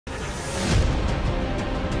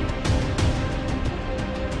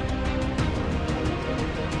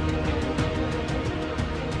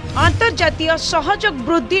अंतर्जातीय सहयोग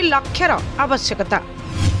वृद्धि लक्ष्यर आवश्यकता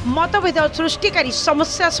मतभेद सृष्टिकारी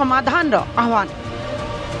समस्या समाधान आह्वान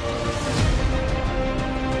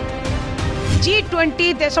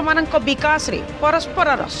G20 देशमानक विकास रे परस्पर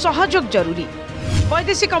सहयोग जरूरी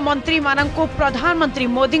वैदेशिक मंत्री मानक प्रधानमंत्री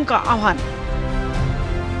मोदी आह्वान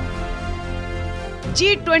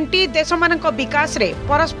G20 देशमानक विकास रे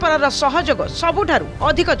परस्पर सहयोग सबुठारु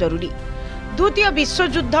अधिक जरूरी द्वितीय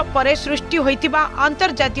विश्वयुद्ध परे सृष्टि होइतिबा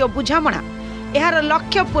अंतर्जातीय बुझामणा एहार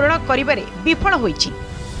लक्ष्य पूर्ण करिबारे विफल होइछि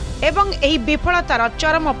एवं एही विफलतार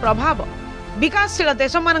चरम प्रभाव विकासशील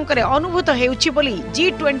देशमानंकरे अनुभूत हेउछि बोली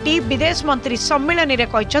G20 विदेश मंत्री सम्मेलन रे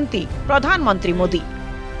कहिसंती प्रधानमंत्री मोदी।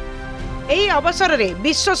 एही अवसर रे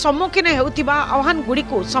विश्व सम्मुखीन हेउतिबा आह्वान गुडी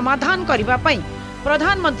को समाधान करिबा पई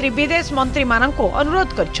प्रधानमंत्री विदेश मंत्री माननको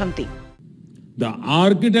अनुरोध करिसंती। The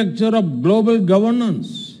architecture of global governance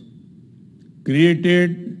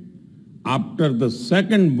created after the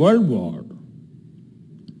Second World War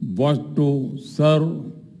was to serve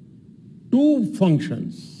two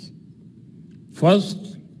functions. First,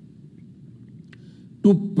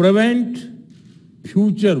 to prevent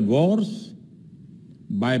future wars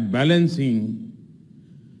by balancing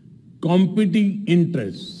competing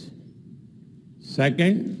interests.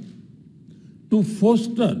 Second, to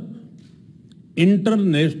foster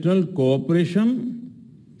international cooperation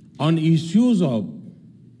on issues of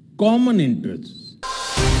common interests.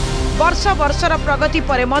 वर्ष वर्षर प्रगति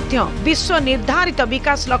परे मध्य विश्व निर्धारित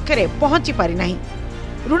विकास लक्ष्य रे पहुंची पारि नाही।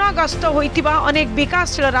 ऋणग्रस्त होइतिबा अनेक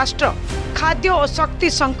विकासशील राष्ट्र खाद्य और शक्ति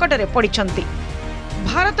संकट रे पड़िछंती।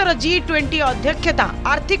 भारतर G20 अध्यक्षता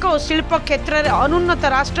आर्थिक और शिल्प क्षेत्र रे अनुन्नत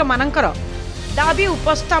राष्ट्र मानकर दाबी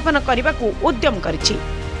उपस्थापन करने को उद्यम करिछि।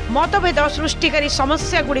 मतभेद सृष्टिकारी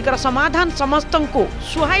समस्या गुड़िकर समाधान समस्तंकु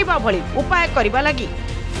सुहाइबा भली उपाय करबा लागि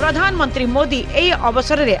प्रधानमंत्री मोदी एही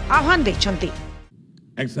अवसर रे आह्वान दैछंती।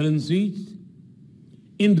 Excellencies,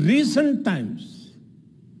 in recent times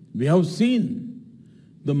we have seen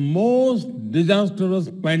the most disastrous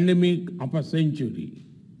pandemic of a century.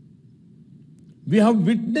 We have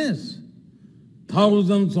witnessed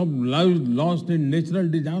thousands of lives lost in natural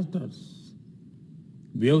disasters.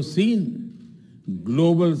 We have seen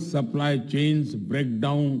global supply chains break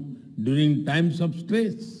down during times of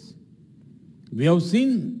stress. We have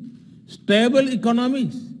seen stable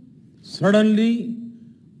economies suddenly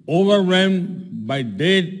overwhelmed by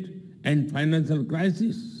debt and financial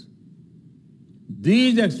crisis.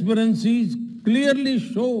 These experiences clearly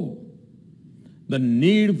show the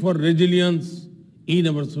need for resilience in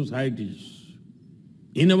our societies,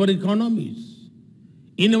 in our economies,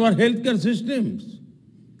 in our healthcare systems,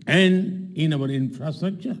 and in our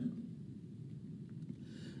infrastructure.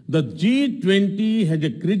 The G20 has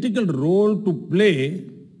a critical role to play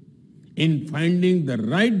in finding the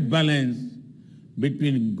right balance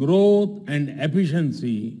between growth and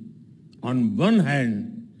efficiency on one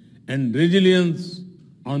hand and resilience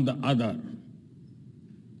on the other.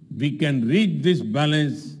 We can reach this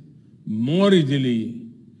balance more easily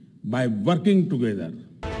by working together.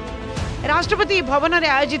 Rashtrapati Bhavan रे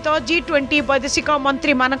आयोजित G20 वैदेशिक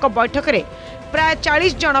मंत्री मानक बैठक रे प्राय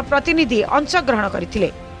 40 जन प्रतिनिधि अंशग्रहण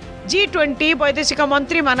करथिले। G20 वैदेशिक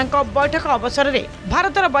मंत्री मानक बैठक अवसर रे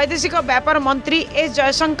भारतर वैदेशिक व्यापार मंत्री एस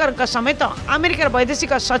जयशंकर समेत अमेरिकार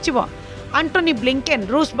वैदेशिक सचिव एंटोनी ब्लिंकेन,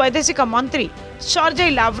 रूस वैदेशिक मंत्री सर्जेई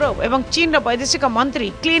लाव्रोव एवं चीन वैदेशिक मंत्री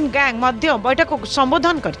क्लिन गैंग मध्य बैठक को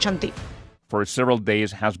संबोधन करछंती। For several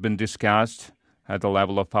days has been discussed at the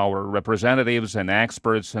level of our representatives and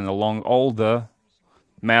experts and along all the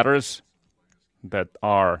matters that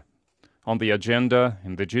are on the agenda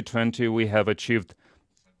in the G20. We have achieved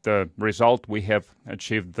the result, we have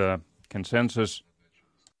achieved the consensus.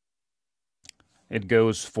 It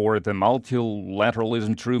goes for the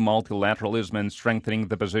multilateralism, true multilateralism, and strengthening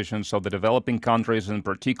the positions of the developing countries. In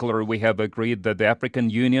particular, we have agreed that the African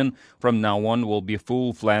Union from now on will be a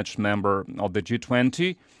full-fledged member of the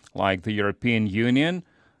G20, like the European Union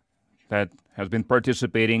that has been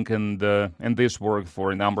participating in this work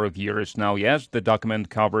for a number of years now. Yes, the document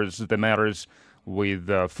covers the matters with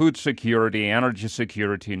food security, energy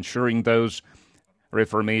security, ensuring those,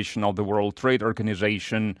 reformation of the World Trade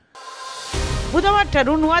Organization. बुधवार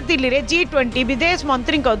ठारू नुआ दिल्ली रे G20 विदेश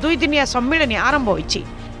मंत्री दुई दिनिया सम्मेलन आरंभ होइछि।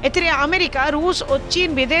 एथिरे अमेरिका, रूस और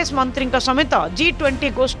चीन विदेश मंत्री समेत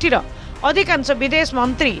G20 गोष्ठीर अधिकांश विदेश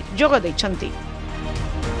मंत्री जोग दैछन्ति।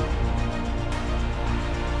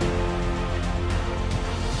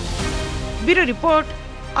 Bureau report,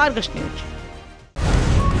 Argus news.